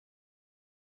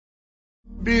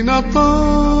بنطار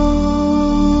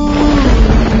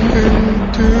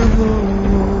انتظار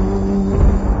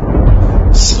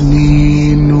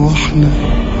سنين واحنا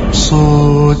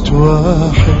بصوت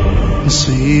واحد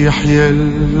نصيح يا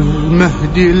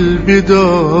المهدي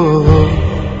البدار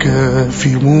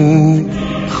كافي مو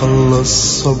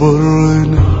خلص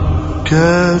صبرنا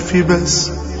كافي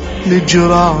بس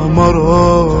نجرع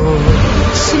مرار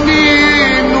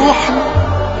سنين واحنا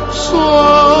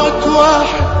صوت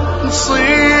واحد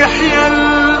نصيح يا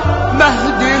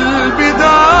المهدي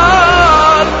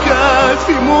البدار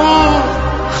كافي مو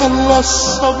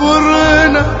خلص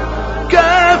صبرنا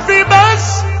كافي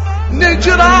بس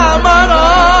نجرع مرار.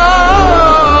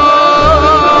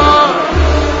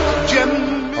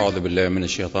 أعوذ بالله من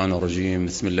الشيطان الرجيم.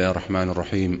 بسم الله الرحمن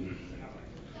الرحيم.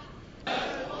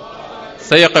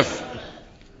 سيقف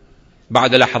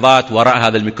بعد لحظات وراء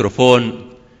هذا الميكروفون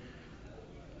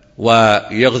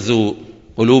ويغزو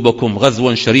قلوبكم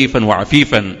غزوا شريفا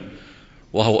وعفيفا،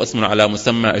 وهو اسم على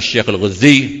مسمى الشيخ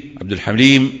الغزي عبد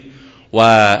الحليم،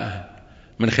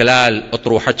 ومن خلال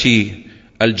أطروحته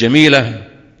الجميلة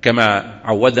كما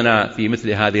عودنا في مثل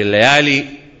هذه الليالي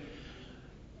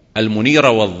المنيرة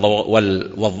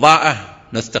والضاءة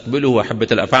نستقبله أحبة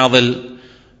الأفاضل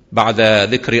بعد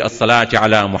ذكر الصلاة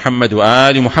على محمد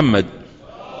وآل محمد.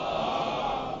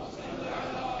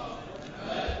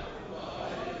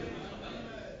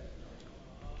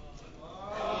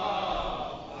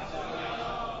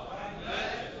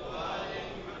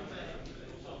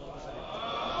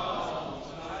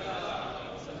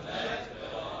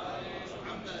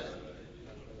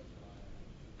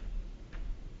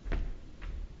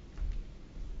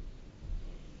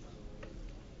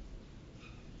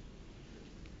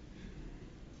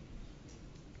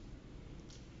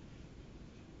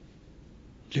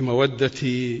 لمودة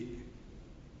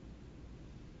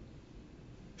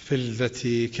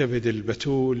فلذة كبد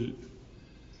البتول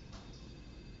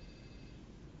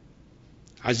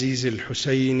عزيز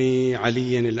الحسين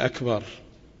علي الأكبر،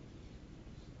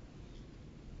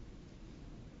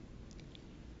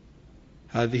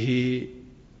 هذه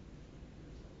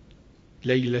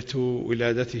ليلة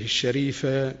ولادته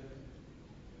الشريفة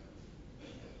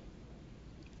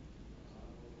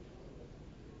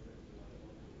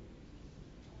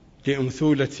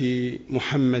لأمثولة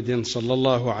محمد صلى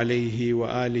الله عليه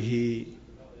وآله،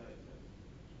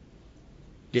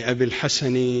 لأبي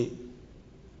الحسن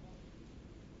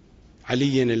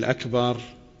علي الأكبر.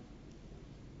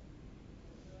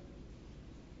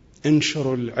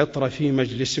 انشروا العطر في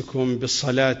مجلسكم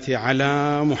بالصلاة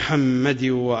على محمد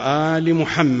وآل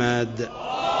محمد.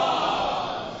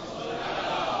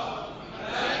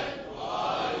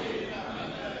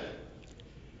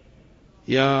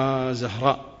 يا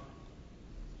زهراء،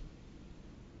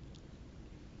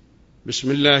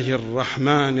 بسم الله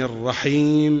الرحمن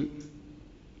الرحيم.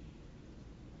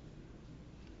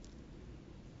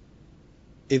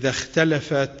 إذا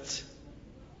اختلفت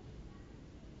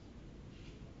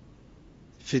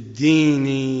في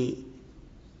الدين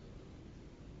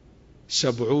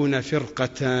 70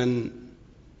 فرقة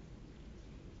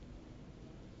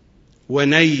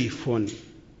ونيف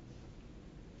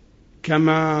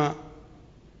كما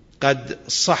قد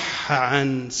صح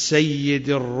عن سيد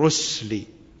الرسل،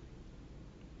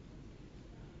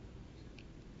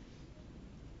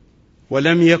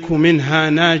 ولم يك منها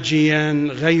ناجيا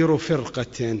غير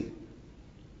فرقة،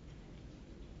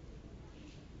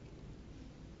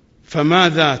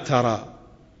 فماذا ترى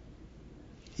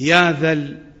يا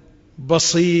ذا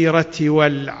البصيرة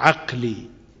والعقل؟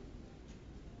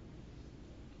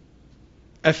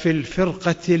 أفي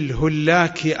الفرقة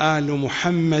الهلاك آل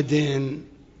محمد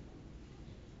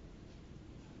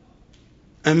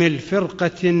أم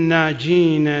الفرقة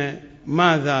الناجين؟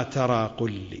 ماذا ترى؟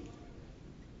 قل لي.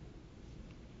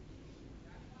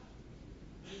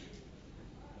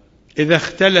 إذا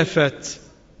اختلفت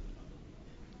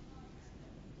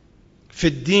في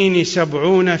الدين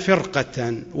 70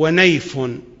 فرقة ونيف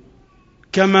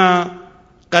كما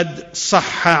قد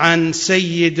صح عن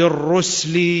سيد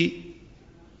الرسل،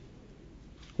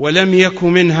 ولم يك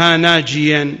منها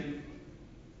ناجيا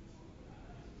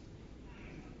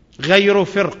غير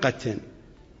فرقة،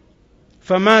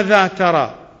 فماذا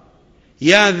ترى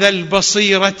يا ذا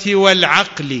البصيرة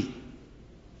والعقل؟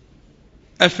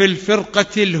 أفي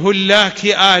الفرقة الهلاك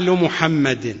آل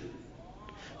محمد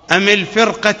أم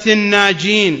الفرقة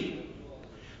الناجين؟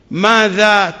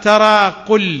 ماذا ترى؟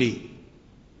 قل لي.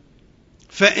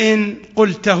 فإن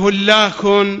قلت هلاك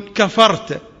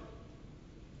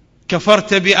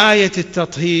كفرت بآية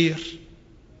التطهير،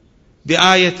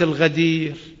 بآية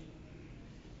الغدير،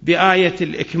 بآية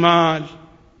الإكمال،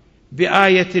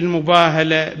 بآية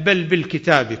المباهلة بل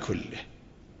بالكتاب كله.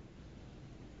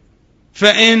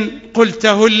 فإن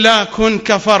قلته لا كن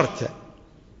كفرت،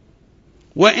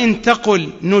 وإن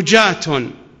تقل نجاة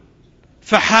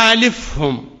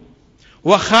فحالفهم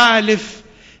وخالف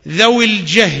ذوي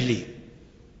الجهل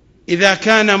إذا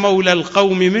كان مولى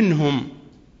القوم منهم،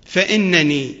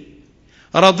 فإنني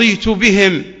رضيت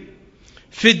بهم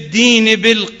في الدين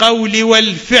بالقول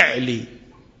والفعل،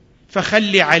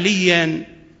 فخل عليا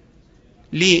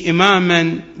لي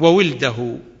إماما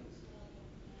وولده،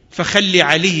 فخل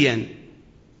عليا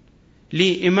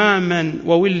لي إماما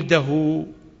وولده،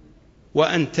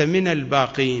 وأنت من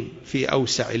الباقين في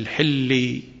أوسع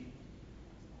الحل،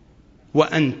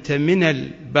 وأنت من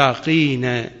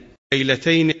الباقين.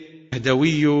 ليلتين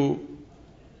المهدوي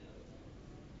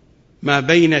ما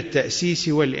بين التأسيس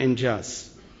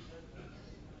والإنجاز.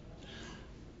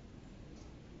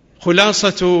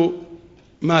 خلاصة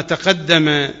ما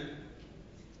تقدم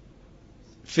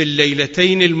في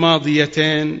الليلتين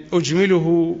الماضيتين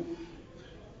أجمله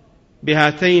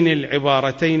بهاتين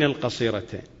العبارتين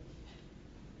القصيرتين.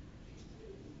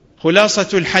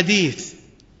 خلاصة الحديث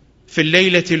في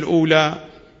الليلة الأولى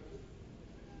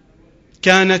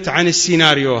كانت عن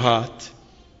السيناريوهات،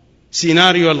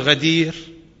 سيناريو الغدير،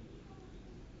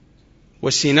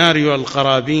 والسيناريو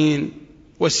القرابين،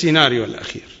 والسيناريو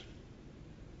الأخير.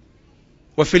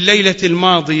 وفي الليلة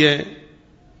الماضية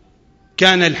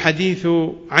كان الحديث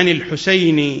عن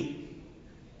الحسين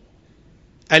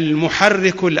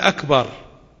المحرك الأكبر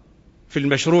في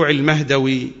المشروع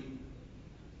المهدوي،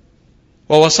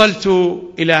 ووصلت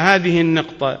إلى هذه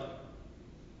النقطة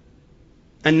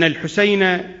أن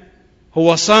الحسين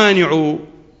هو صانع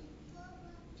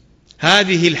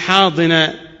هذه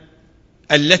الحاضنة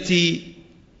التي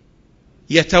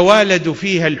يتوالد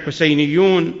فيها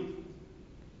الحسينيون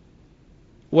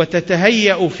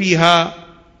وتتهيأ فيها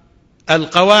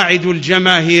القواعد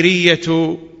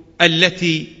الجماهيرية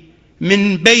التي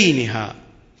من بينها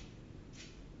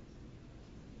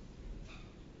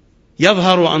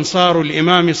يظهر أنصار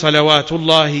الإمام صلوات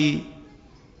الله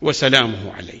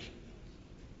وسلامه عليه.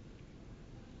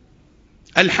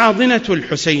 الحاضنة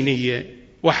الحسينية،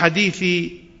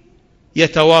 وحديثي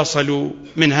يتواصل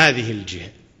من هذه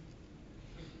الجهة.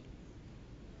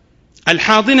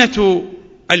 الحاضنة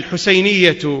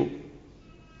الحسينية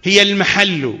هي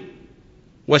المحل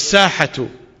والساحة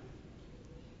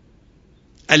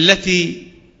التي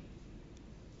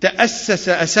تأسس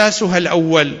أساسها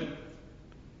الأول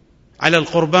على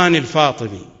القربان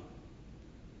الفاطمي،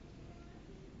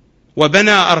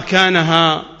 وبنى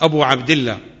أركانها أبو عبد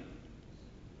الله،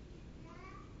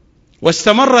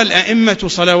 واستمر الأئمة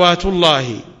صلوات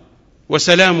الله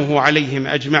وسلامه عليهم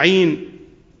أجمعين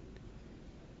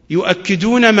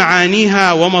يؤكدون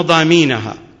معانيها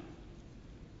ومضامينها.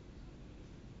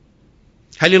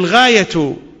 هل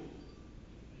الغاية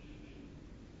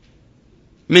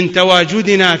من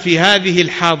تواجدنا في هذه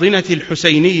الحاضنة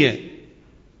الحسينية،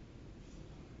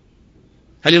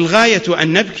 هل الغاية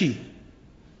أن نبكي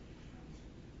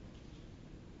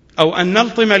أو أن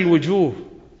نلطم الوجوه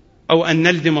أو أن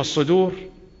نلدم الصدور؟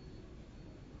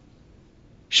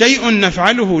 شيء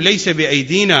نفعله ليس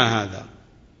بأيدينا هذا.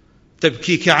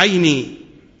 تبكيك عيني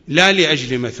لا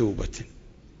لأجل مثوبة،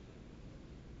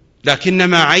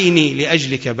 لكنما عيني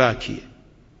لأجلك باكية.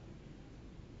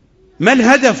 ما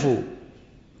الهدف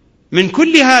من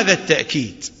كل هذا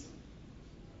التأكيد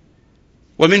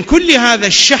ومن كل هذا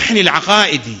الشحن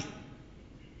العقائدي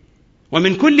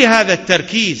ومن كل هذا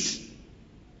التركيز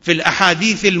في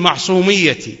الأحاديث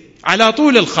المعصومية على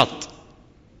طول الخط؟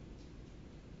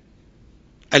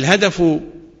 الهدف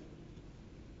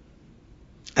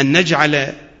أن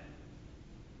نجعل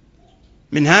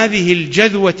من هذه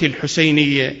الجذوة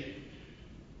الحسينية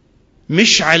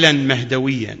مشعلا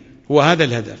مهدويا، هو هذا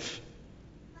الهدف.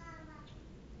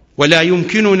 ولا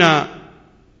يمكننا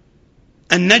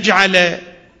أن نجعل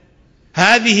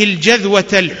هذه الجذوة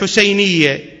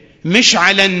الحسينية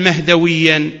مشعلا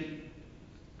مهدويا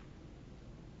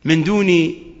من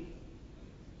دون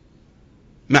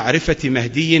معرفة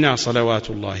مهدينا صلوات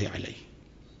الله عليه.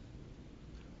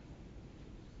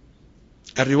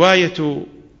 الرواية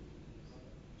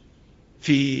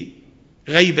في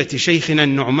غيبة شيخنا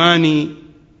النعماني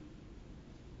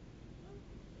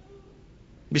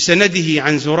بسنده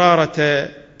عن زرارة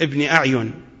ابن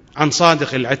أعين عن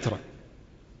صادق العترة.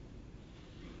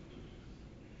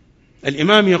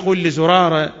 الإمام يقول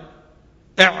لزرارة: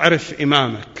 اعرف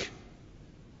إمامك.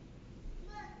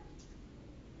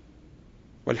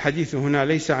 والحديث هنا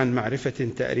ليس عن معرفة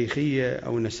تاريخية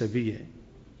أو نسبية،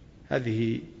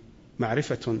 هذه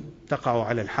معرفة تقع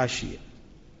على الحاشية.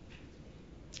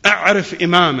 اعرف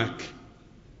إمامك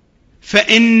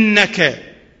فإنك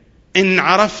إن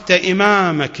عرفت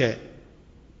إمامك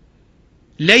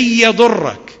لن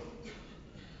يضرك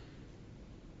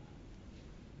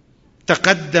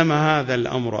تقدم هذا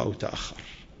الأمر أو تأخر.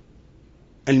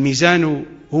 الميزان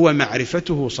هو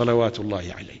معرفته صلوات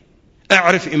الله عليه.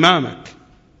 اعرف إمامك،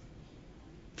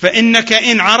 فإنك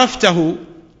إن عرفته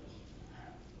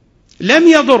لم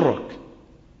يضرك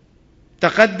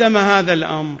تقدم هذا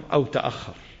الأمر أو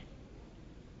تأخر.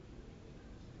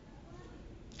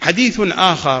 حديث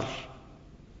آخر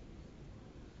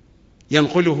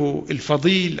ينقله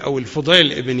الفضيل أو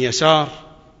الفضيل ابن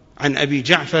يسار عن أبي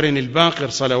جعفر الباقر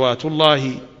صلوات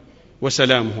الله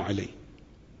وسلامه عليه،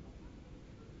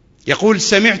 يقول: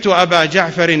 سمعت أبا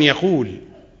جعفر يقول: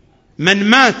 من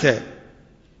مات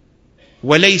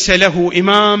وليس له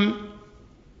إمام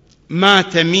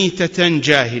مات ميتة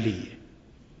جاهلية،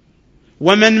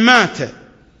 ومن مات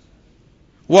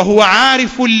وهو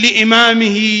عارف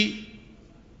لإمامه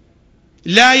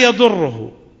لا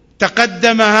يضره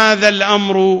تقدم هذا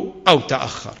الأمر أو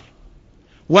تأخر،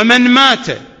 ومن مات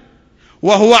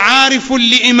وهو عارف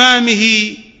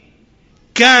لإمامه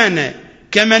كان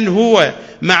كمن هو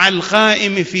مع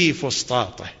القائم في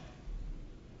فسطاطه.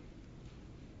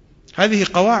 هذه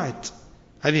قواعد،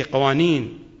 هذه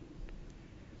قوانين،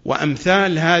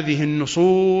 وأمثال هذه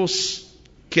النصوص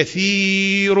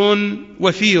كثير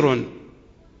وفير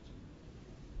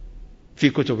في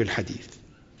كتب الحديث.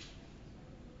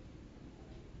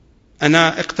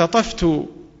 أنا اقتطفت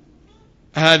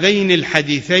هذين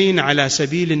الحديثين على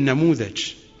سبيل النموذج.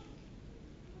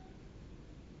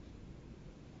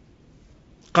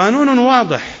 قانون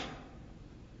واضح: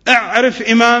 اعرف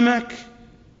إمامك.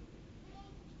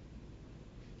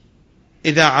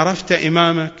 إذا عرفت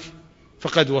إمامك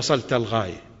فقد وصلت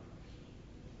الغاية.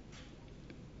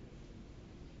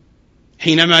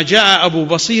 حينما جاء أبو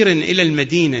بصير إلى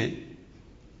المدينة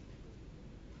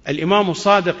الإمام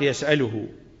الصادق يسأله،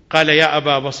 قال: يا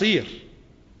أبا بصير،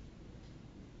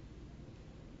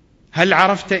 هل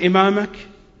عرفت إمامك؟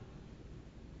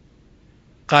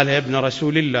 قال: يا ابن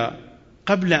رسول الله،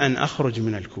 قبل أن أخرج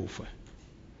من الكوفة.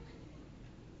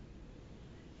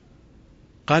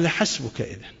 قال: حسبك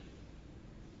إذن،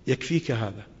 يكفيك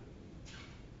هذا.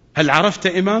 هل عرفت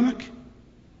إمامك؟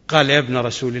 قال: يا ابن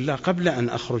رسول الله، قبل أن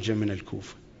أخرج من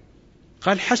الكوفة.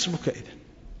 قال: حسبك إذن،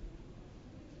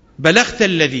 بلغت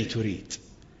الذي تريد.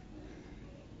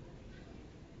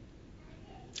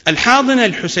 الحاضنة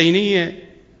الحسينية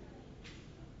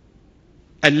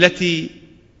التي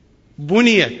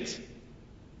بنيت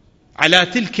على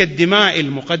تلك الدماء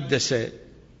المقدسة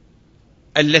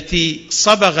التي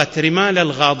صبغت رمال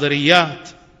الغاضريات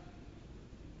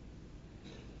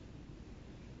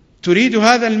تريد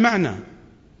هذا المعنى.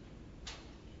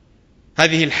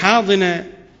 هذه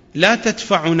الحاضنة لا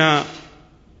تدفعنا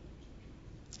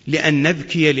لأن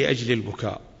نبكي لأجل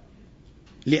البكاء،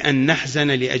 لأن نحزن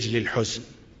لأجل الحزن.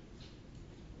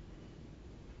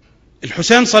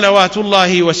 الحسين صلوات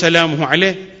الله وسلامه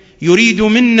عليه يريد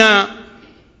منا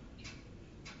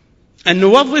أن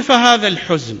نوظف هذا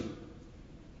الحزن،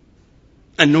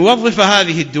 أن نوظف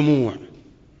هذه الدموع،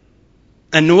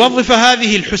 أن نوظف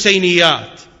هذه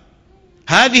الحسينيات،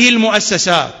 هذه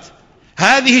المؤسسات،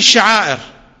 هذه الشعائر،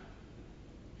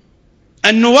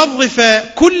 أن نوظف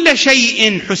كل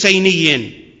شيء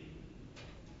حسيني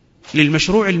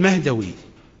للمشروع المهدوي،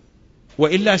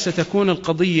 وإلا ستكون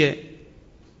القضية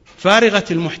فارغة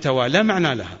المحتوى لا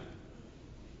معنى لها.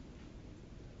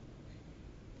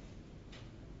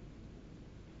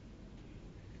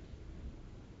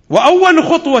 وأول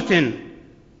خطوة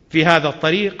في هذا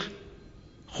الطريق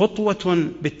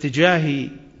خطوة باتجاه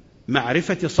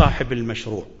معرفة صاحب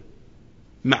المشروع،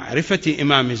 معرفة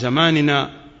إمام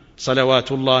زماننا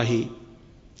صلوات الله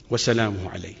وسلامه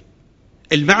عليه.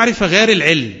 المعرفة غير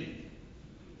العلم.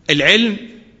 العلم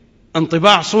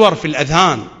انطباع صور في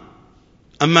الأذهان،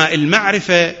 أما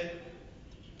المعرفة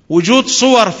وجود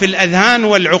صور في الأذهان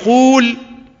والعقول،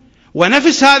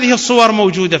 ونفس هذه الصور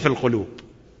موجودة في القلوب.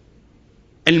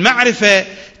 المعرفة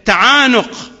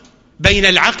تعانق بين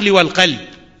العقل والقلب.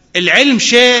 العلم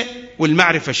شيء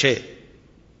والمعرفة شيء.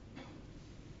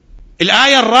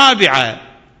 الآية 4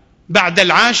 بعد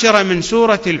 10 من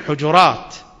سورة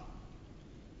الحجرات: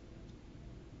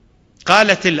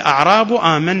 قالت الأعراب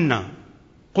آمنا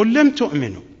قل لم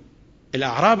تؤمنوا.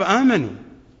 الأعراب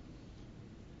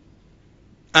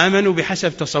آمنوا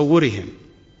بحسب تصورهم،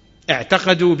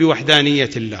 اعتقدوا بوحدانية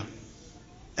الله،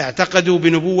 اعتقدوا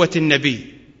بنبوة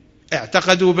النبي،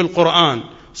 اعتقدوا بالقرآن،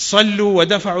 صلوا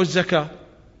ودفعوا الزكاة،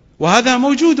 وهذا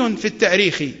موجود في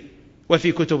التاريخ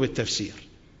وفي كتب التفسير.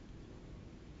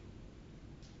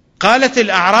 قالت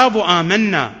الأعراب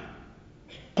آمنا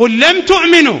قل لم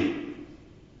تؤمنوا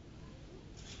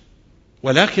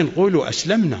ولكن قولوا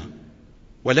أسلمنا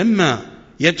ولما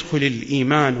يدخل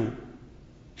الإيمان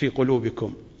في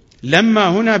قلوبكم. لما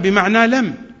هنا بمعنى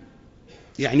لم،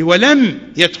 يعني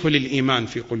ولم يدخل الإيمان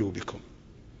في قلوبكم.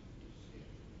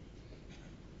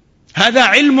 هذا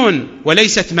علم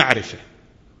وليست معرفة.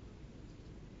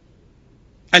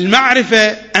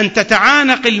 المعرفة أن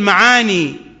تتعانق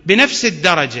المعاني بنفس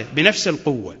الدرجة بنفس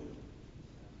القوة.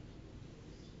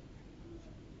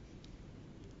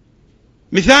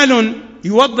 مثال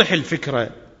يوضح الفكرة: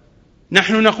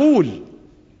 نحن نقول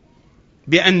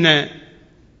بأن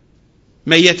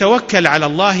من يتوكل على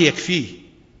الله يكفيه.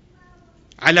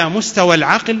 على مستوى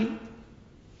العقل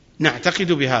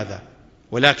نعتقد بهذا،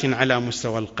 ولكن على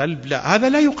مستوى القلب لا، هذا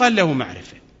لا يقال له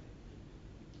معرفة.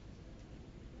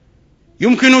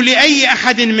 يمكن لأي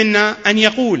أحد منا أن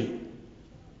يقول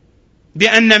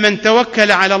بأن من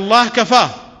توكل على الله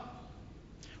كفاه،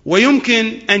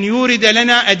 ويمكن أن يورد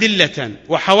لنا أدلة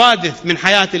وحوادث من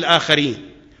حياة الآخرين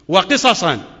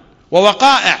وقصصا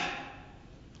ووقائع،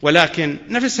 ولكن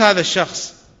نفس هذا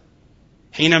الشخص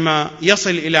حينما يصل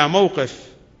إلى موقف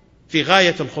في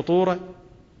غاية الخطورة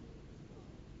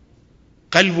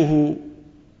قلبه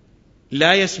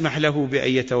لا يسمح له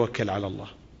بأن يتوكل على الله.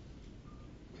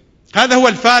 هذا هو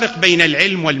الفارق بين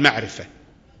العلم والمعرفة.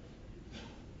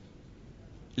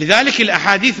 لذلك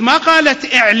الأحاديث ما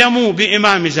قالت اعلموا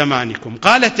بإمام زمانكم،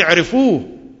 قالت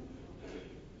اعرفوه.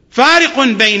 فارق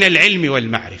بين العلم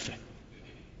والمعرفة.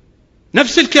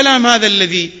 نفس الكلام هذا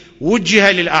الذي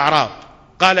وجه للأعراب،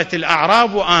 قالت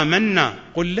الأعراب آمنا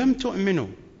قل لم تؤمنوا.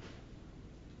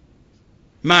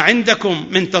 ما عندكم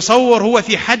من تصور هو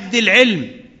في حد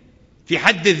العلم، في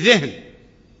حد الذهن،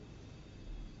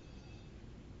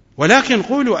 ولكن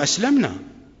قولوا أسلمنا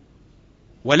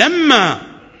ولما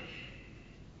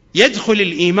يدخل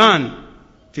الإيمان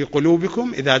في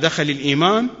قلوبكم. إذا دخل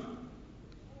الإيمان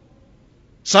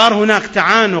صار هناك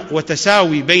تعانق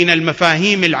وتساوي بين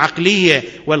المفاهيم العقلية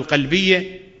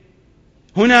والقلبية.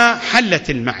 هنا حلت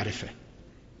المعرفة،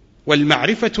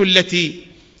 والمعرفة التي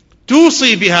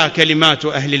توصي بها كلمات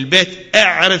أهل البيت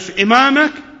اعرف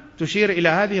إمامك تشير إلى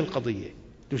هذه القضية،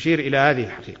 تشير إلى هذه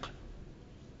الحقيقة.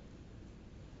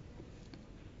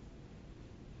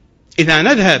 إذا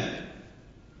نذهب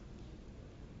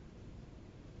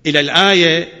إلى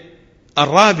الآية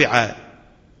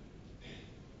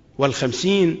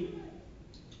 54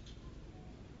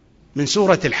 من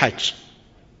سورة الحج: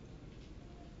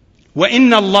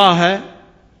 وإن الله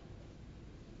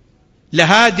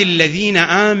لهادي الذين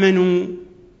آمنوا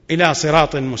إلى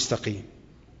صراط مستقيم.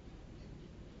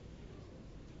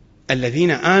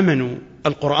 الذين آمنوا،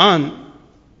 القرآن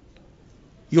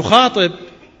يخاطب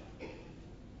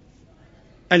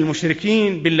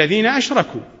المشركين بالذين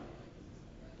أشركوا،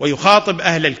 ويخاطب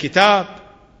أهل الكتاب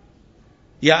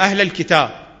يا أهل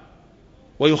الكتاب،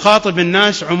 ويخاطب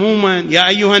الناس عموما يا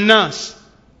أيها الناس.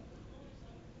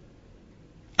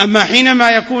 أما حينما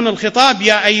يكون الخطاب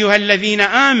يا أيها الذين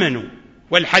آمنوا،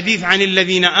 والحديث عن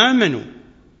الذين آمنوا،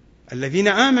 الذين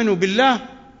آمنوا بالله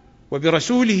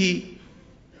وبرسوله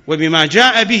وبما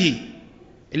جاء به،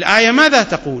 الآية ماذا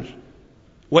تقول؟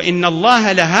 وإن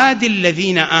الله لهادي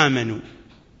الذين آمنوا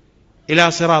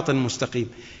إلى صراط مستقيم،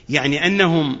 يعني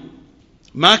أنهم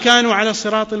ما كانوا على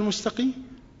الصراط المستقيم.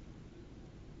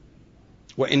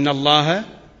 وإن الله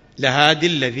لهادي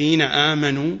الذين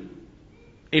آمنوا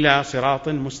إلى صراط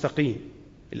مستقيم.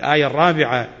 الآية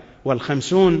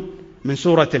 54 من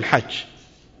سورة الحج.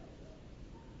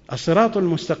 الصراط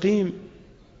المستقيم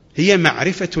هي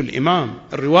معرفة الإمام.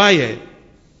 الرواية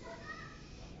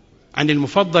عن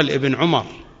المفضل ابن عمر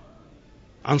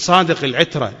عن صادق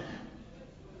العترة،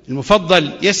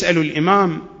 المفضل يسأل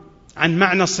الإمام عن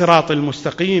معنى الصراط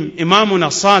المستقيم. إمامنا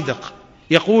الصادق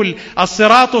يقول: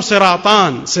 الصراط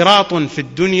صراطان، صراط في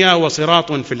الدنيا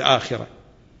وصراط في الآخرة.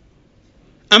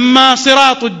 أما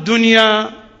صراط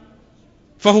الدنيا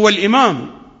فهو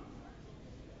الإمام،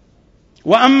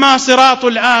 وأما صراط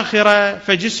الآخرة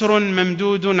فجسر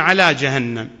ممدود على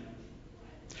جهنم،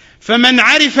 فمن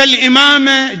عرف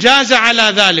الإمام جاز على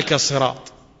ذلك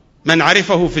الصراط، من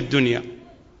عرفه في الدنيا.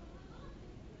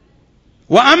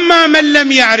 وأما من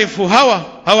لم يعرفه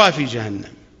هوى في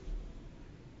جهنم.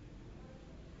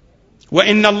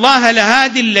 وإن الله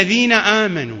لهادي الذين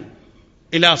آمنوا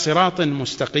إلى صراط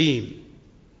مستقيم.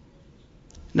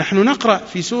 نحن نقرأ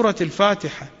في سورة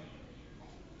الفاتحة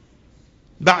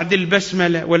بعد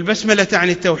البسملة، والبسملة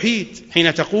تعني التوحيد،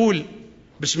 حين تقول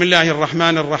بسم الله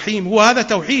الرحمن الرحيم، هو هذا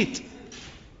توحيد.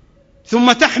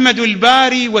 ثم تحمد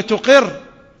الباري وتقر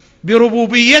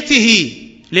بربوبيته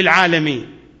للعالمين،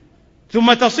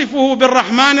 ثم تصفه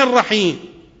بالرحمن الرحيم،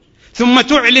 ثم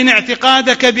تعلن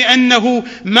اعتقادك بأنه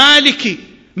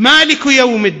مالك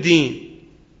يوم الدين،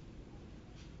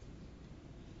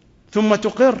 ثم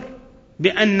تقر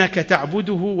بأنك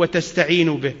تعبده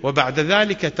وتستعين به، وبعد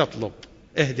ذلك تطلب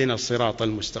اهدنا الصراط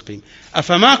المستقيم.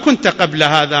 أفما كنت قبل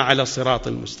هذا على الصراط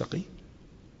المستقيم؟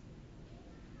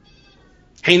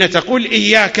 حين تقول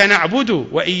إياك نعبد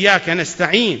وإياك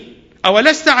نستعين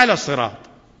أولست على الصراط؟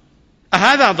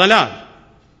 أهذا ضلال؟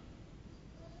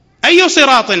 أي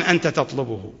صراط أنت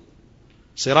تطلبه؟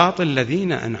 صراط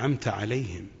الذين أنعمت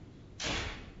عليهم.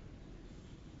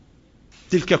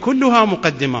 تلك كلها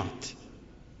مقدمات.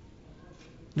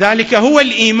 ذلك هو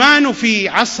الإيمان في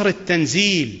عصر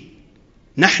التنزيل.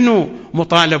 نحن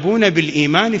مطالبون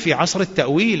بالإيمان في عصر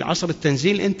التأويل. عصر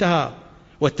التنزيل انتهى،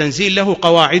 والتنزيل له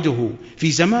قواعده.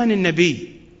 في زمان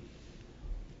النبي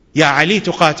يا علي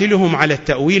تقاتلهم على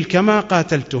التأويل كما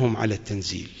قاتلتهم على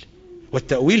التنزيل،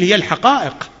 والتأويل هي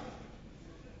الحقائق.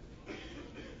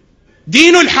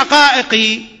 دين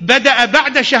الحقائق بدأ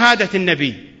بعد شهادة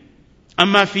النبي،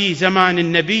 أما في زمان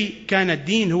النبي كان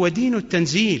الدين هو دين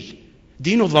التنزيل،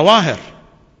 دين الظواهر.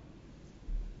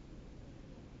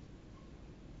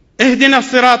 اهدنا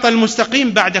الصراط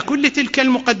المستقيم. بعد كل تلك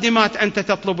المقدمات أنت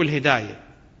تطلب الهداية،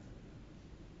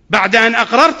 بعد أن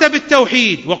أقررت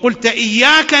بالتوحيد وقلت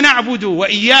إياك نعبد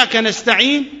وإياك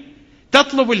نستعين،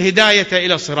 تطلب الهداية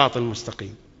إلى الصراط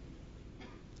المستقيم.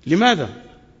 لماذا؟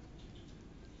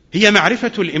 هي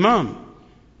معرفة الإمام،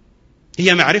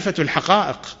 هي معرفة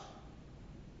الحقائق،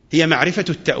 هي معرفة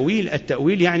التأويل.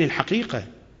 التأويل يعني الحقيقة.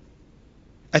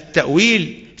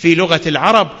 التأويل في لغة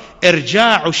العرب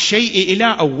إرجاع الشيء إلى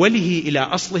أوله، إلى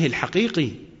أصله الحقيقي،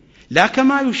 لا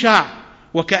كما يشاع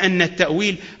وكأن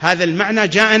التأويل هذا المعنى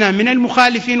جاءنا من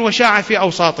المخالفين وشاع في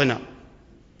أوساطنا.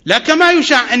 لا كما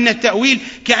يشاع أن التأويل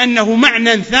كأنه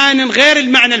معنى ثان غير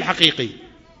المعنى الحقيقي.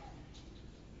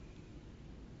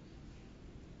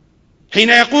 حين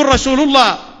يقول رسول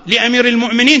الله لأمير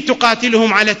المؤمنين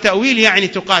تقاتلهم على التأويل، يعني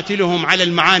تقاتلهم على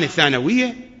المعاني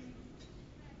الثانوية،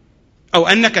 أو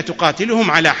أنك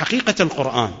تقاتلهم على حقيقة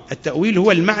القرآن. التأويل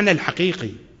هو المعنى الحقيقي،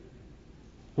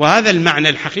 وهذا المعنى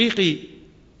الحقيقي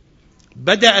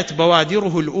بدأت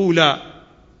بوادره الأولى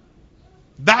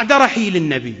بعد رحيل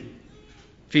النبي.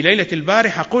 في ليلة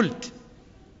البارحة قلت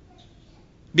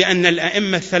بأن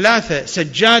الأئمة الثلاثة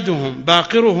سجادهم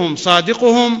باقرهم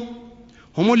صادقهم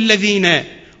هم الذين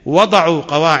وضعوا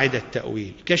قواعد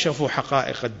التأويل، كشفوا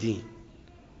حقائق الدين،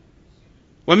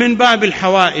 ومن باب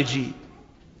الحوائج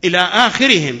إلى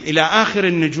آخرهم، إلى آخر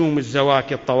النجوم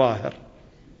الزواكي الطواهر،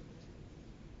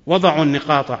 وضعوا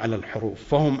النقاط على الحروف،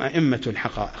 فهم أئمة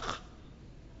الحقائق.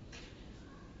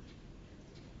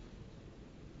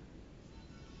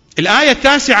 الآية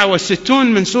 69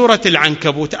 من سورة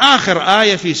العنكبوت، آخر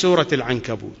آية في سورة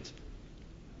العنكبوت: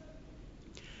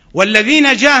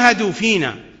 والذين جاهدوا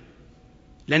فينا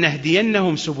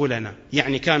لنهدينهم سبلنا.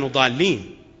 يعني كانوا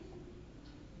ضالين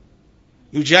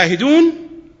يجاهدون،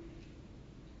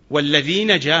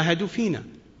 والذين جاهدوا فينا.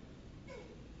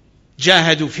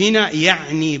 جاهدوا فينا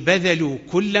يعني بذلوا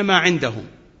كل ما عندهم.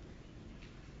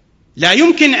 لا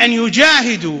يمكن أن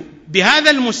يجاهدوا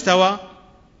بهذا المستوى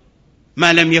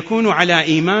ما لم يكونوا على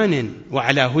إيمان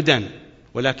وعلى هدى،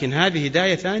 ولكن هذه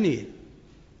هداية ثانية.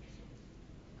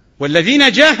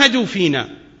 والذين جاهدوا فينا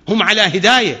هم على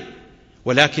هداية،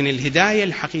 ولكن الهداية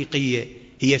الحقيقية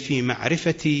هي في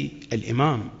معرفة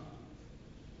الإمام.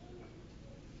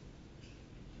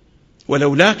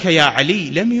 ولولاك يا علي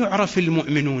لم يعرف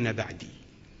المؤمنون بعدي،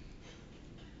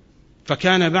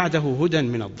 فكان بعده هدى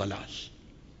من الضلال،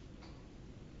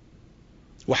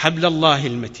 وحبل الله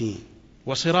المتين،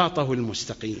 وصراطه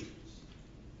المستقيم.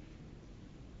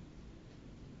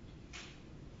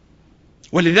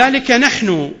 ولذلك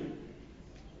نحن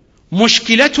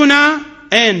مشكلتنا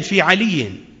أين؟ في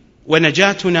علي،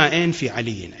 ونجاتنا أين؟ في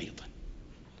علي أيضا.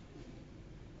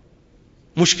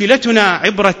 مشكلتنا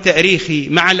عبر التاريخ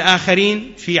مع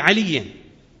الآخرين في علي،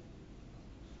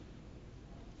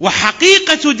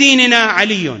 وحقيقة ديننا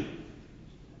علي.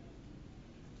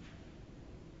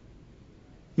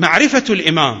 معرفة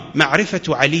الإمام،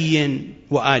 معرفة علي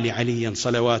وآل علي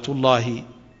صلوات الله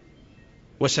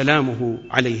وسلامه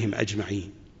عليهم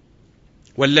أجمعين.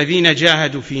 والذين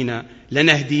جاهدوا فينا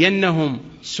لنهدينهم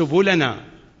سبلنا.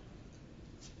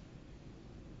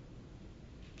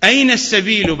 أين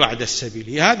السبيل بعد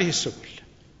السبيل؟ هذه السبل.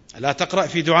 لا تقرأ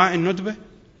في دعاء الندبة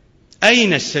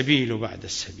أين السبيل بعد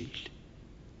السبيل؟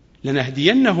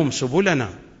 لنهدينهم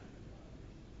سبلنا.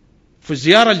 في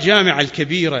الزيارة الجامعة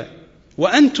الكبيرة: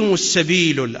 وأنتم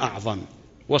السبيل الأعظم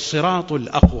والصراط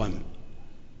الأقوم.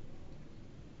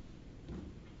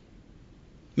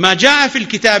 ما جاء في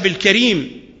الكتاب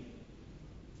الكريم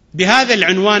بهذا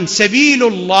العنوان سبيل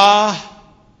الله،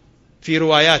 في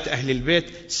روايات أهل البيت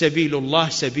سبيل الله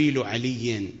سبيل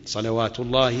علي صلوات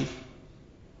الله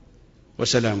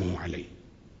وسلامه عليه.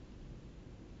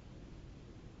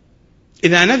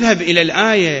 إذا نذهب إلى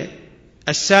الآية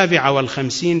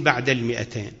 57 بعد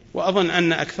 200، وأظن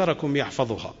أن أكثركم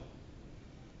يحفظها،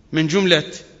 من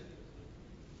جملة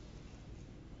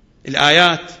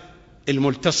الآيات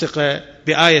الملتصقة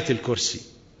بآية الكرسي: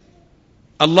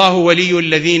 الله ولي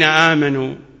الذين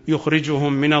آمنوا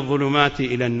يخرجهم من الظلمات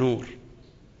إلى النور.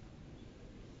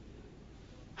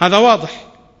 هذا واضح،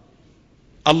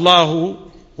 الله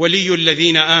ولي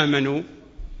الذين آمنوا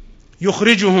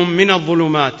يخرجهم من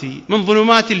الظلمات، من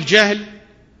ظلمات الجهل،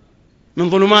 من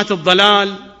ظلمات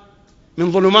الضلال،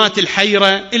 من ظلمات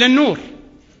الحيرة، إلى النور،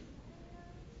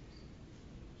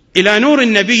 إلى نور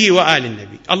النبي وآل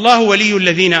النبي. الله ولي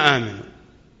الذين آمنوا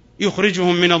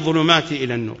يخرجهم من الظلمات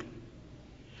إلى النور،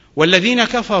 والذين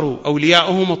كفروا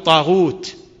أولياؤهم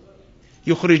الطاغوت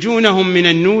يخرجونهم من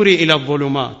النور إلى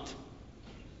الظلمات.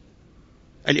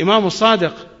 الإمام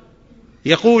الصادق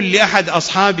يقول لأحد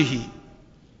أصحابه: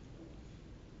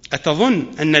 أتظن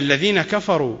أن الذين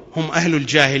كفروا هم أهل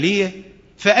الجاهلية؟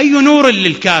 فأي نور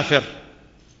للكافر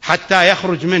حتى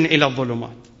يخرج من إلى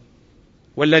الظلمات؟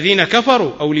 والذين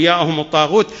كفروا أولياءهم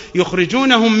الطاغوت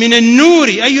يخرجونهم من النور،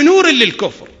 أي نور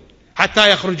للكفر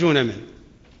حتى يخرجون منه.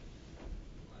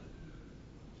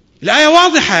 الآية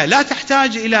واضحة لا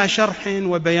تحتاج إلى شرح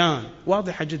وبيان،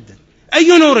 واضحة جدا.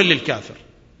 أي نور للكافر؟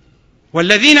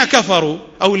 والذين كفروا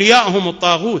أولياءهم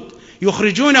الطاغوت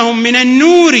يخرجونهم من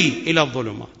النور إلى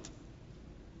الظلمات.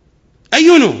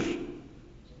 أي نور؟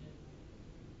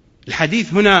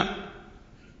 الحديث هنا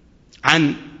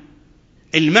عن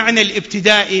المعنى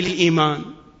الابتدائي للإيمان،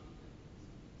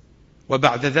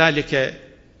 وبعد ذلك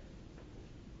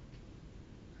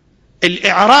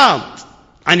الإعراض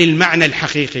عن المعنى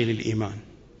الحقيقي للإيمان.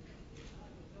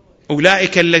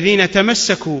 أولئك الذين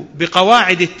تمسكوا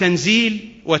بقواعد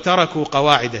التنزيل وتركوا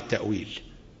قواعد التأويل،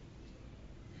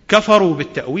 كفروا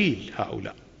بالتأويل.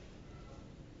 هؤلاء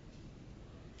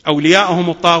أولياءهم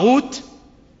الطاغوت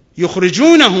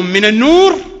يخرجونهم من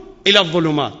النور إلى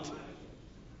الظلمات،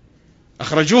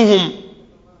 أخرجوهم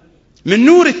من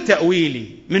نور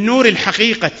التأويل، من نور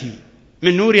الحقيقة،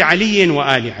 من نور علي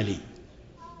وآل علي.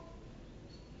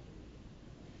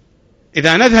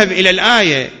 إذا نذهب إلى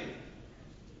الآية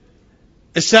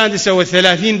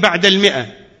 36 بعد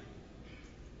 100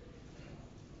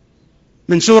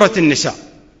 من سورة النساء: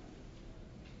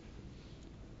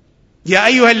 يا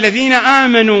أيها الذين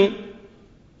آمنوا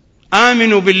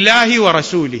آمنوا بالله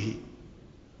ورسوله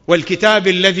والكتاب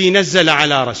الذي نزل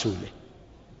على رسوله.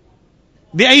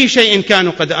 بأي شيء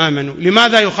كانوا قد آمنوا؟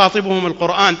 لماذا يخاطبهم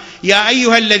القرآن يا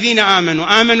أيها الذين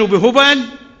آمنوا؟ آمنوا بهبل؟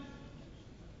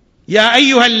 يا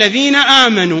أيها الذين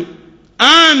آمنوا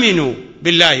آمنوا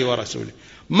بالله ورسوله.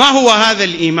 ما هو هذا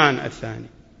الإيمان الثاني؟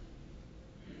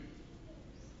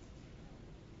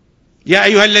 يا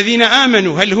أيها الذين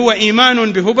آمنوا، هل هو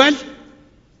إيمان بهبل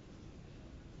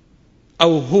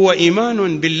أو هو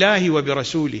إيمان بالله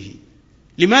وبرسوله؟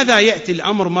 لماذا يأتي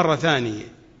الأمر مرة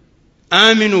ثانية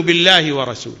آمنوا بالله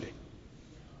ورسوله؟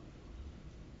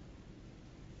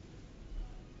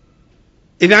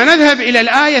 إذا نذهب إلى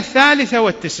الآية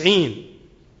 93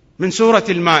 من سورة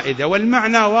المائدة،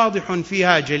 والمعنى واضح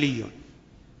فيها جلي: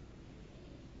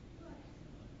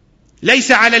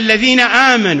 ليس على الذين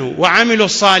آمنوا وعملوا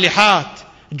الصالحات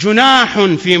جناح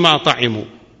فيما طعموا.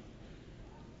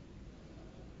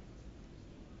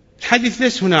 الحديث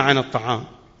ليس هنا عن الطعام.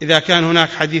 إذا كان هناك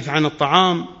حديث عن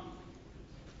الطعام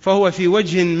فهو في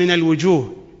وجه من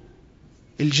الوجوه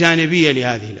الجانبية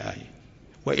لهذه الآية،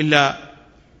 وإلا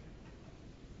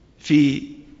في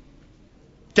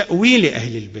تأويل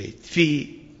أهل البيت، في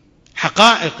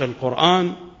حقائق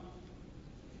القرآن.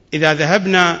 إذا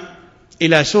ذهبنا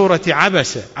إلى سورة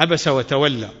عبس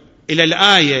وتولى، إلى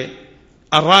الآية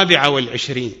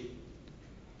 24: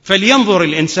 فلينظر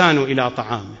الإنسان إلى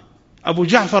طعامه. أبو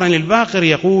جعفر الباقر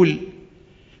يقول: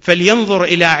 فلينظر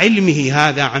إلى علمه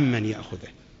هذا عمن يأخذه.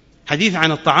 حديث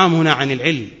عن الطعام هنا عن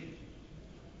العلم.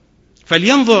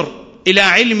 فلينظر إلى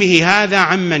علمه هذا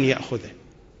عمن يأخذه،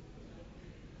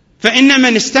 فإن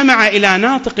من استمع إلى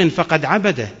ناطق فقد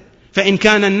عبده، فإن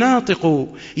كان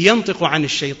الناطق ينطق عن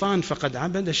الشيطان فقد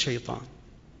عبد الشيطان،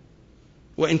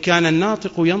 وإن كان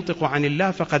الناطق ينطق عن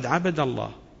الله فقد عبد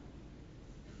الله.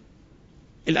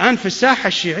 الآن في الساحة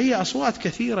الشيعية أصوات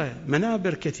كثيرة،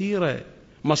 منابر كثيرة،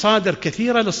 مصادر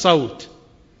كثيرة للصوت،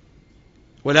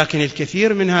 ولكن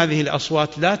الكثير من هذه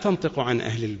الأصوات لا تنطق عن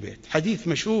أهل البيت. حديث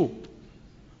مشوب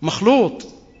مخلوط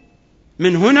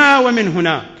من هنا ومن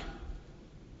هناك.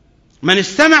 من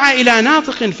استمع إلى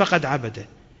ناطق فقد عبده.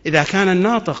 إذا كان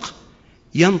الناطق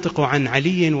ينطق عن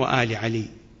علي وآل علي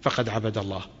فقد عبد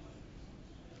الله.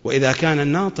 وإذا كان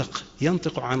الناطق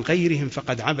ينطق عن غيرهم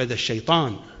فقد عبد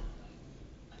الشيطان.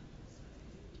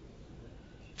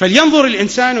 فلينظر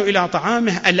الإنسان إلى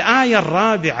طعامه. الآية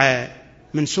 4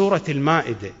 من سورة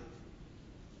المائدة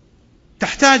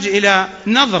تحتاج إلى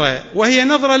نظرة، وهي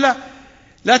نظرة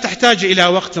لا تحتاج إلى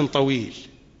وقت طويل.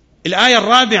 الآية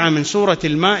 4 من سورة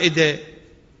المائدة: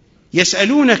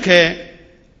 يسألونك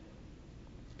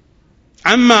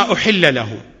عما أحل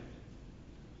لهم،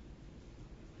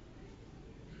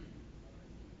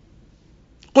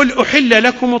 قل أحل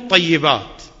لكم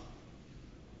الطيبات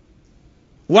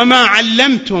وما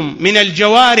علمتم من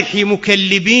الجوارح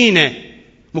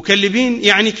مكلبين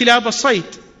يعني كلاب الصيد،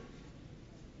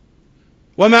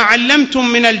 وما علمتم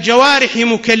من الجوارح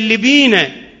مكلبين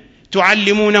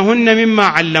تعلمونهن مما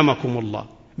علمكم الله.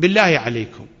 بالله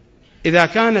عليكم، إذا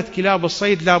كانت كلاب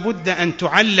الصيد لابد أن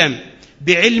تعلم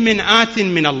بعلم آت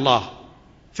من الله،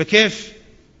 فكيف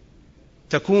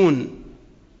تكون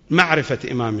معرفة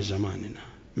إمام زماننا؟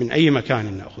 من أي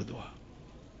مكان نأخذها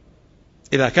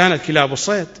إذا كانت كلاب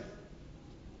الصيد؟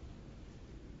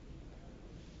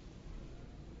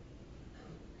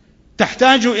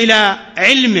 تحتاج إلى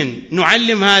علم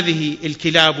نعلم هذه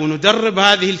الكلاب وندرب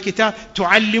هذه الكلاب،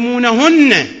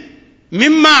 تعلمونهن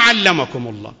مما علمكم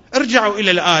الله. ارجعوا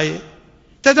إلى الآية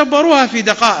تدبروها في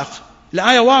دقائق،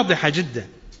 الآية واضحة جدا،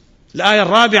 الآية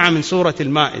 4 من سورة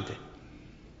المائدة.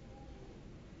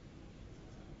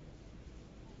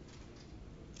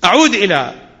 أعود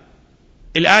إلى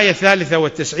الآية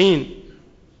 93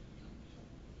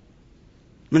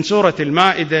 من سورة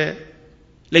المائدة: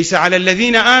 ليس على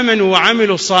الذين آمنوا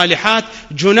وعملوا الصالحات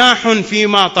جناح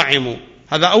فيما طعموا.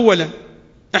 هذا أولا،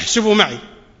 احسبوا معي.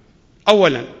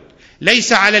 أولا،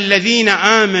 ليس على الذين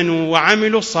آمنوا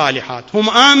وعملوا الصالحات، هم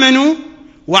آمنوا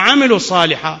وعملوا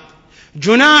الصالحات،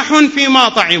 جناح فيما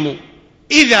طعموا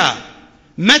إذا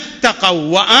ما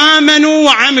اتقوا وآمنوا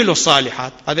وعملوا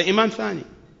الصالحات. هذا إيمان ثاني.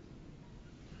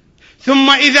 ثم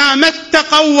إذا ما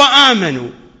اتقوا وآمنوا،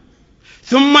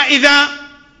 ثم إذا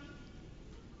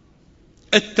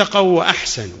اتقوا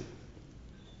وأحسنوا،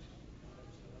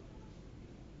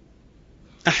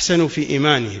 أحسنوا في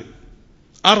إيمانهم.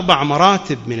 4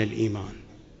 مراتب من الإيمان.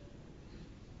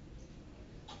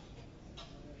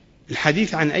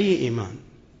 الحديث عن أي إيمان؟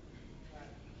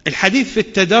 الحديث في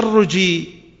التدرج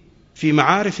في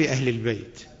معارف أهل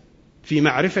البيت، في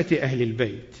معرفة أهل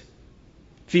البيت،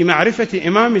 في معرفة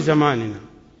إمام زماننا.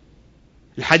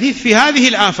 الحديث في هذه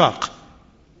الآفاق.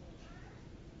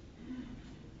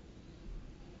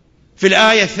 في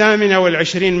الآية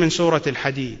 28 من سورة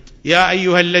الحديد: يا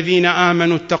أيها الذين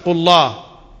آمنوا اتقوا الله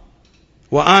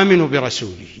وآمنوا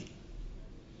برسوله.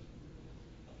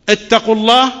 اتقوا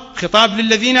الله خطاب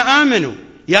للذين آمنوا،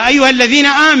 يا أيها الذين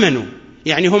آمنوا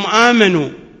يعني هم آمنوا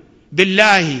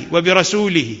بالله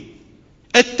وبرسوله.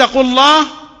 اتقوا الله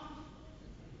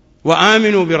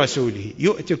وآمنوا برسوله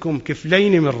يؤتكم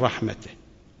كفلين من رحمته.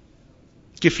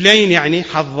 كفلين يعني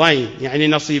حظين، يعني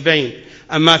نصيبين.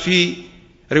 أما في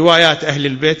روايات أهل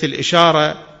البيت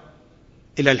الإشارة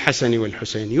إلى الحسن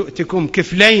والحسين: يؤتكم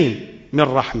كفلين من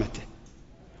رحمته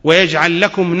ويجعل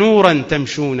لكم نورا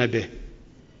تمشون به.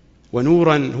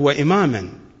 ونورا هو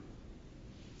إماما،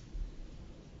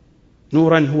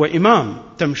 نورا هو إمام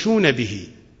تمشون به،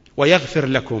 ويغفر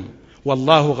لكم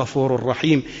والله غفور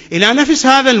رحيم، إلى نفس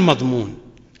هذا المضمون.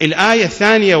 الآية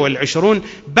 22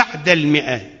 بعد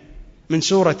 100 من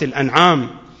سورة الأنعام: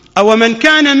 أو من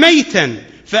كان ميتا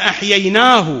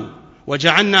فأحييناه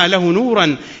وجعلنا له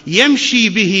نورا يمشي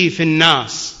به في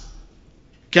الناس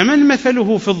كمن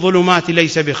مثله في الظلمات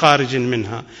ليس بخارج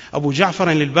منها. أبو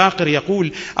جعفر الباقر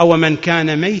يقول: أو من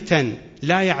كان ميتا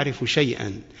لا يعرف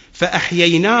شيئا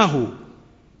فأحييناه.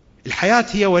 الحياة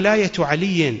هي ولاية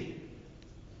علي.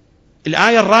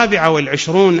 الآية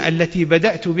 24 التي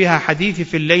بدأت بها حديثي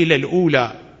في الليلة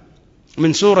الأولى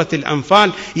من سورة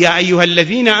الأنفال: يا أيها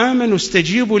الذين آمنوا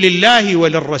استجيبوا لله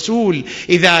وللرسول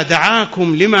إذا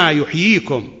دعاكم لما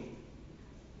يحييكم.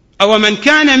 أو من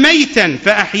كان ميتا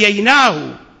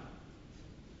فأحييناه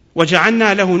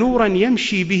وجعلنا له نورا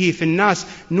يمشي به في الناس.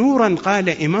 نورا قال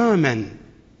إماما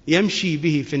يمشي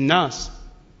به في الناس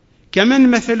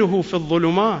كمن مثله في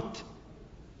الظلمات.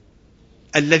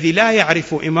 الذي لا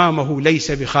يعرف إمامه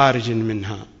ليس بخارج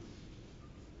منها.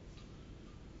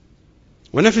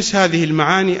 ونفس هذه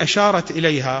المعاني أشارت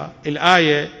إليها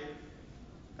الآية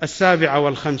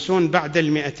 57 بعد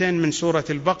 200 من سورة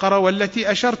البقرة،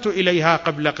 والتي أشرت إليها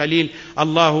قبل قليل: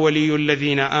 الله ولي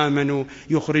الذين آمنوا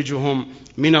يخرجهم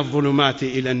من الظلمات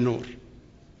إلى النور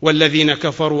والذين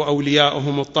كفروا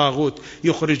أولياؤهم الطاغوت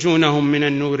يخرجونهم من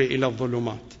النور إلى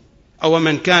الظلمات. أو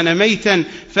من كان ميتا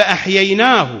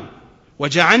فأحييناه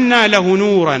وجعلنا له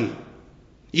نورا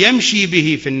يمشي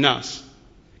به في الناس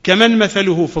كمن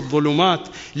مثله في الظلمات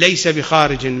ليس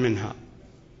بخارج منها.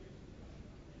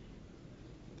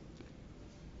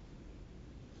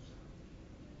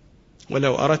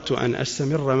 ولو أردت أن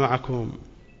أستمر معكم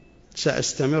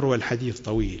سأستمر والحديث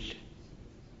طويل،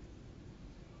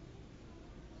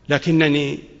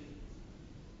 لكنني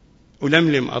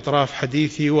ألملم أطراف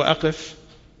حديثي وأقف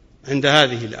عند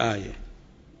هذه الآية.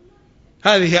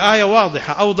 هذه آية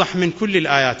واضحة، أوضح من كل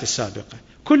الآيات السابقة.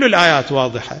 كل الآيات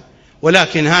واضحة،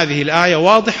 ولكن هذه الآية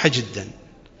واضحة جدا،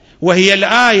 وهي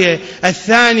الآية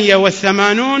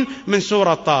 82 من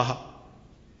سورة طه.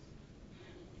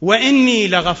 وإني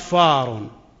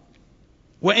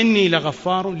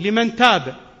لغفار لمن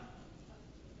تاب.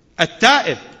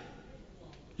 التائب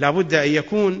لا بد أن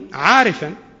يكون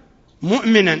عارفا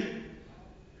مؤمنا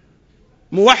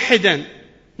موحدا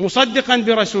مصدقا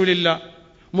برسول الله،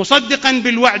 مصدقا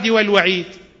بالوعد والوعيد،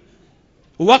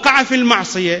 وقع في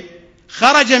المعصية،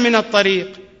 خرج من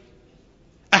الطريق،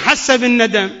 أحس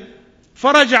بالندم،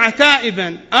 فرجع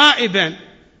تائبا آئبا.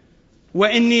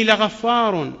 وإني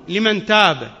لغفار لمن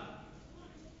تاب.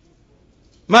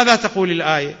 ماذا تقول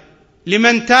الآية؟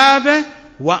 لمن تاب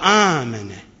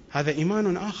وآمن. هذا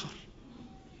إيمان آخر،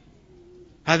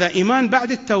 هذا إيمان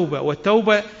بعد التوبة،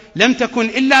 والتوبة لم تكن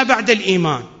إلا بعد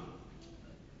الإيمان.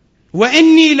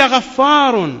 وإني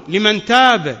لغفار لمن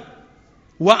تاب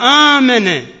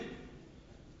وآمن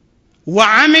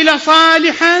وعمل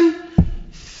صالحا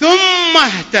ثم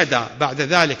اهتدى. بعد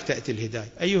ذلك تأتي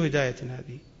الهداية. أي هداية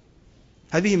هذه؟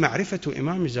 هذه معرفة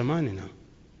إمام زماننا،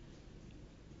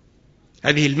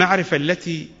 هذه المعرفة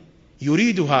التي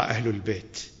يريدها أهل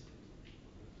البيت،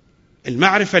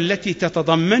 المعرفة التي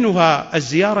تتضمنها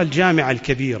الزيارة الجامعة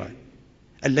الكبيرة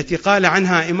التي قال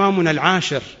عنها إمامنا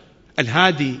العاشر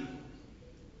الهادي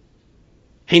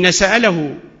حين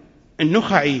سأله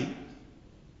النخعي،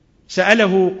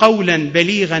 سأله قولا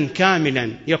بليغا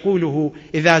كاملا يقوله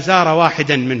إذا زار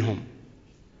واحدا منهم،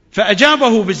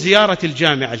 فأجابه بالزيارة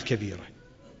الجامعة الكبيرة.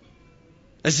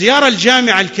 الزيارة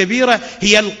الجامعة الكبيرة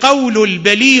هي القول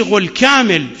البليغ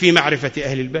الكامل في معرفة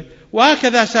أهل البيت،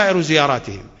 وهكذا سائر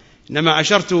زياراتهم. إنما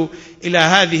أشرت إلى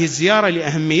هذه الزيارة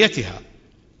لأهميتها،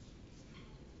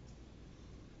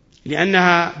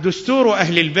 لأنها دستور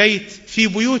أهل البيت في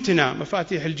بيوتنا.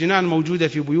 مفاتيح الجنان موجودة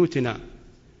في بيوتنا،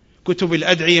 كتب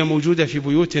الأدعية موجودة في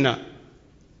بيوتنا،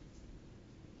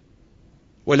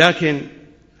 ولكن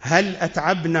هل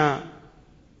أتعبنا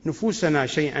نفوسنا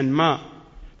شيئا ما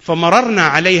فمررنا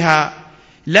عليها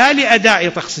لا لأداء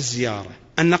طقس الزيارة،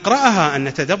 أن نقرأها، أن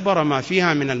نتدبر ما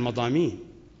فيها من المضامين؟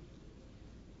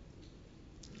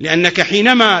 لأنك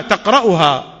حينما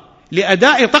تقرأها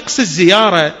لأداء طقس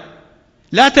الزيارة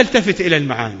لا تلتفت إلى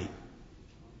المعاني.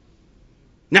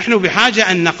 نحن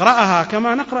بحاجة أن نقرأها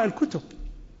كما نقرأ الكتب،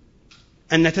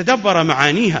 أن نتدبر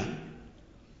معانيها.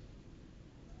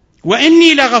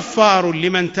 وإني لغفار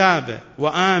لمن تاب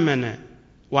وآمن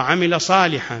وعمل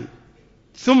صالحا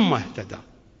ثم اهتدى.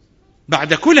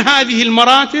 بعد كل هذه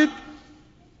المراتب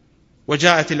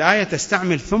وجاءت الآية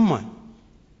تستعمل ثم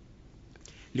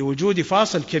لوجود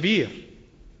فاصل كبير.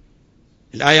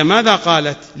 الآية ماذا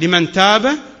قالت؟ لمن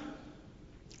تاب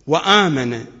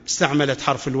وآمن، استعملت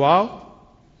حرف الواو،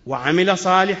 وعمل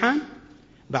صالحا،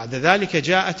 بعد ذلك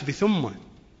جاءت بثم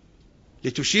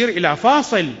لتشير إلى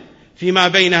فاصل فيما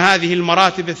بين هذه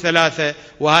المراتب الثلاثة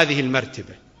وهذه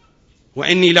المرتبة.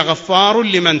 وإني لغفار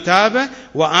لمن تاب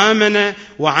وآمن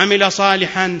وعمل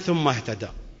صالحا ثم اهتدى.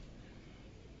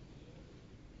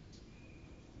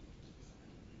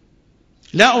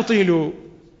 لا أطيل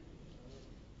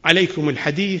عليكم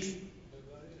الحديث،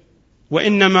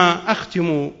 وإنما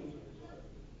أختم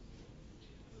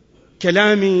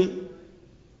كلامي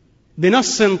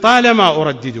بنص طالما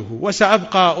أردده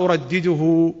وسأبقى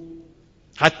أردده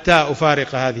حتى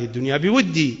أفارق هذه الدنيا.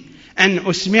 بودي أن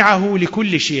أسمعه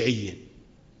لكل شيعي،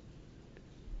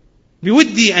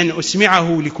 بودي أن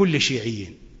أسمعه لكل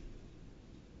شيعي.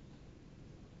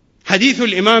 حديث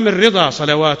الإمام الرضا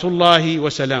صلوات الله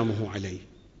وسلامه عليه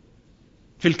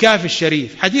في الكافي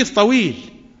الشريف، حديث طويل،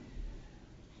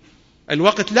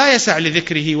 الوقت لا يسع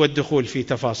لذكره والدخول في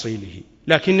تفاصيله،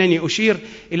 لكنني أشير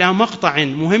إلى مقطع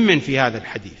مهم في هذا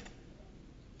الحديث.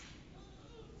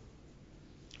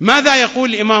 ماذا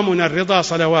يقول إمامنا الرضا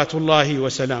صلوات الله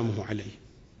وسلامه عليه؟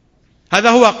 هذا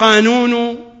هو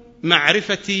قانون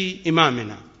معرفة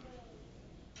إمامنا.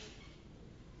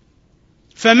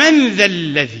 فمن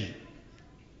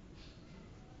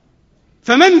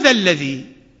ذا الذي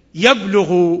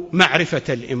يبلغ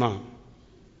معرفة الإمام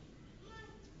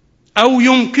أو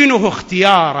يمكنه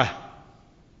اختياره؟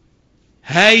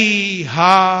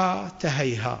 هيهات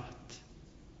هيهات.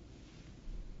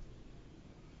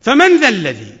 فمن ذا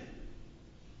الذي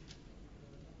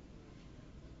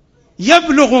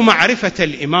يبلغ معرفة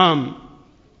الإمام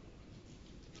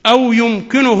أو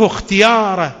يمكنه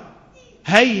اختياره؟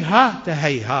 هيهات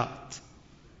هيهات،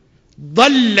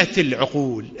 ضلت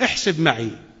العقول. احسب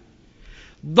معي،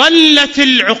 ضلت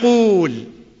العقول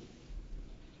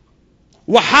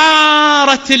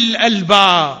وحارت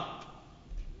الألباب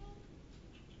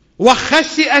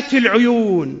وخسئت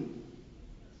العيون.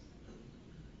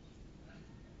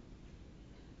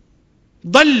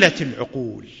 ضلت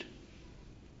العقول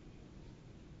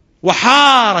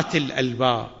وحارت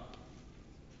الألباب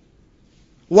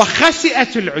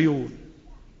وخسئت العيون،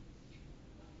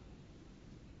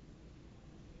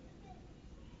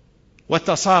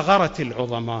 وتصاغرت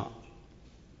العظماء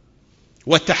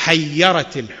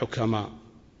وتحيرت الحكماء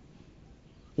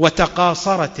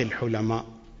وتقاصرت الحلماء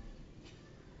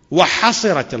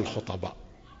وحصرت الخطباء.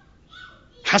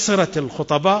 حصرت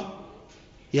الخطباء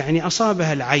يعني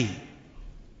أصابها العي.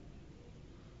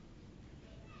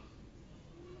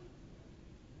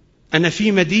 أنا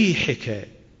في مديحك،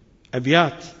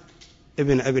 أبيات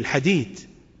ابن أبي الحديد،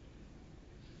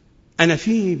 أنا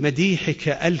في مديحك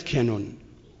ألكن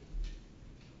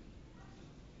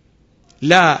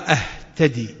لا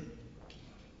أهتدي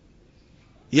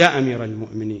يا أمير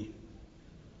المؤمنين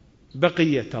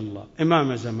بقية الله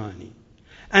إمام زماني.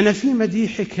 أنا في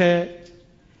مديحك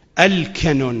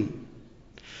ألكن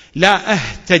لا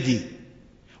أهتدي،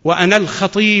 وأنا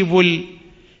الخطيب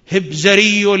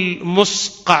الهبزري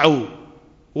المصقع،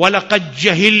 ولقد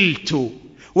جهلت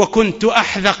وكنت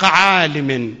أحذق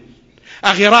عالم،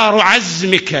 أغرار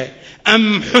عزمك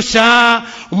أم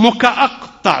حسامك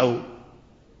أقطع.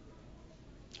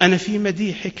 أنا في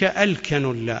مديحك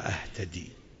ألكن لا أهتدي،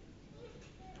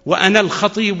 وأنا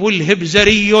الخطيب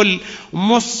الهبزري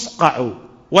المصقع،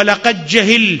 ولقد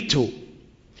جهلت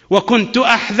وكنت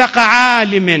أحذق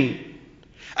عالم،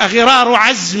 أغرار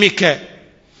عزمك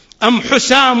أم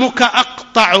حسامك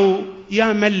أقطع.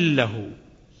 يا من له،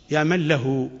 يا من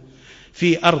له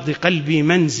في أرض قلبي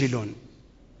منزل،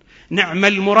 نعم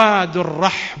المراد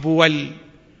الرحب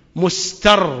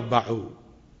والمستربع.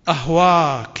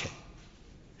 أهواك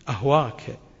أهواك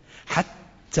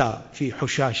حتى في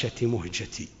حشاشة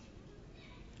مهجتي،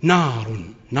 نار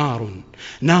نار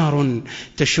نار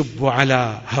تشب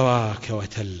على هواك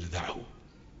وتلذع.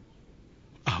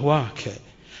 أهواك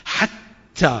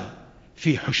حتى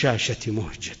في حشاشة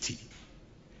مهجتي،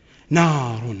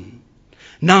 نار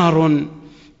نار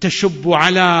تشب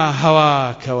على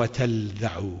هواك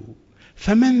وتلذع.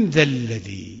 فمن ذا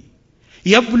الذي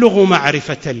يبلغ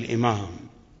معرفة الإمام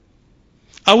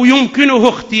أو يمكنه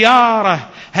اختياره؟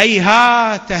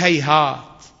 هيهات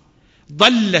هيهات،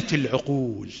 ضلت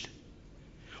العقول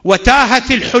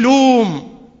وتاهت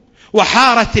الحلوم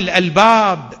وحارت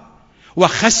الألباب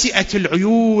وخسئت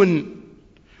العيون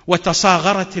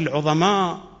وتصاغرت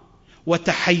العظماء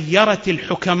وتحيرت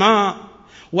الحكماء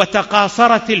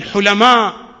وتقاصرت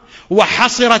الحلماء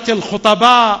وحصرت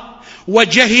الخطباء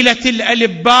وجهلت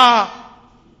الألباء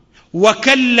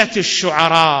وكلت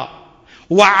الشعراء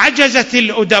وعجزت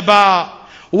الأدباء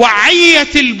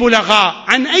وعيت البلغاء.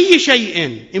 عن أي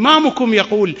شيء؟ إمامكم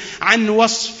يقول عن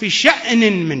وصف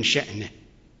شأن من شأنه.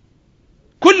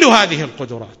 كل هذه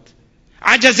القدرات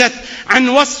عجزت عن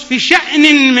وصف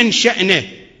شأن من شأنه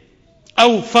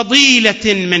أو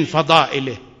فضيلة من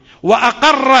فضائله،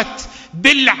 وأقرت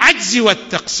بالعجز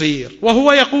والتقصير.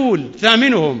 وهو يقول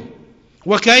ثامنهم: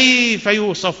 وكيف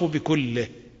يوصف بكله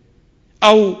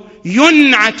أو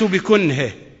ينعت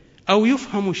بكنهه أو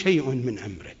يفهم شيء من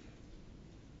أمره؟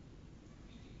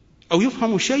 أو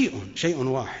يفهم شيء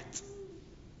واحد.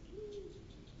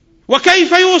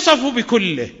 وكيف يوصف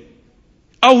بكله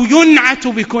أو ينعت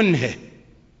بكنهه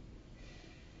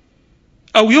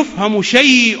أو يفهم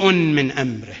شيء من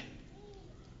أمره؟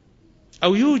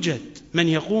 أو يوجد من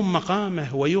يقوم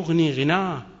مقامه ويغني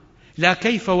غناه؟ لا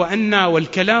كيف وأنا،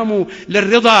 والكلام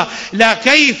للرضا. لا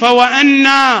كيف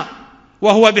وأنا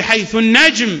وهو بحيث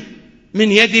النجم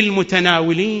من يد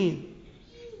المتناولين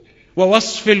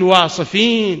ووصف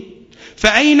الواصفين.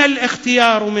 فأين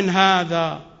الاختيار من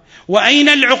هذا؟ وأين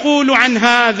العقول عن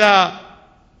هذا؟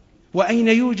 وأين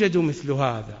يوجد مثل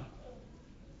هذا؟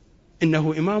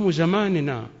 إنه إمام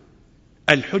زماننا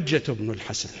الحجة بن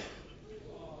الحسن.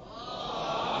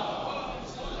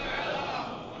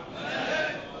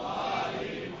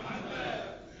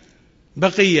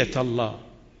 بقية الله،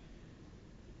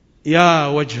 يا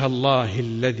وجه الله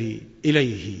الذي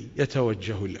إليه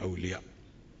يتوجه الأولياء،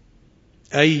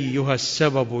 أيها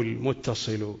السبب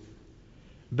المتصل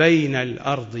بين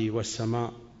الأرض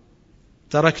والسماء.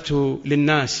 تركت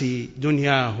للناس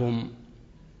دنياهم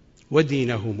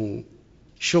ودينهم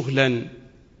شغلا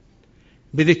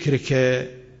بذكرك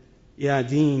يا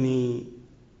ديني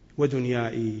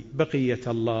ودنيائي بقية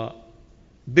الله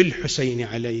بالحسين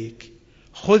عليك،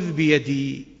 خذ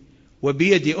بيدي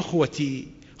وبيد أخوتي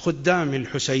خدام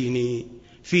الحسين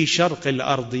في شرق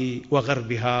الأرض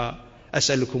وغربها.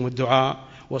 أسألكم الدعاء،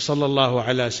 وصلى الله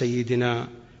على سيدنا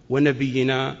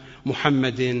ونبينا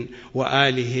محمد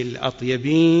وآله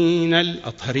الأطيبين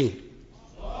الأطهرين.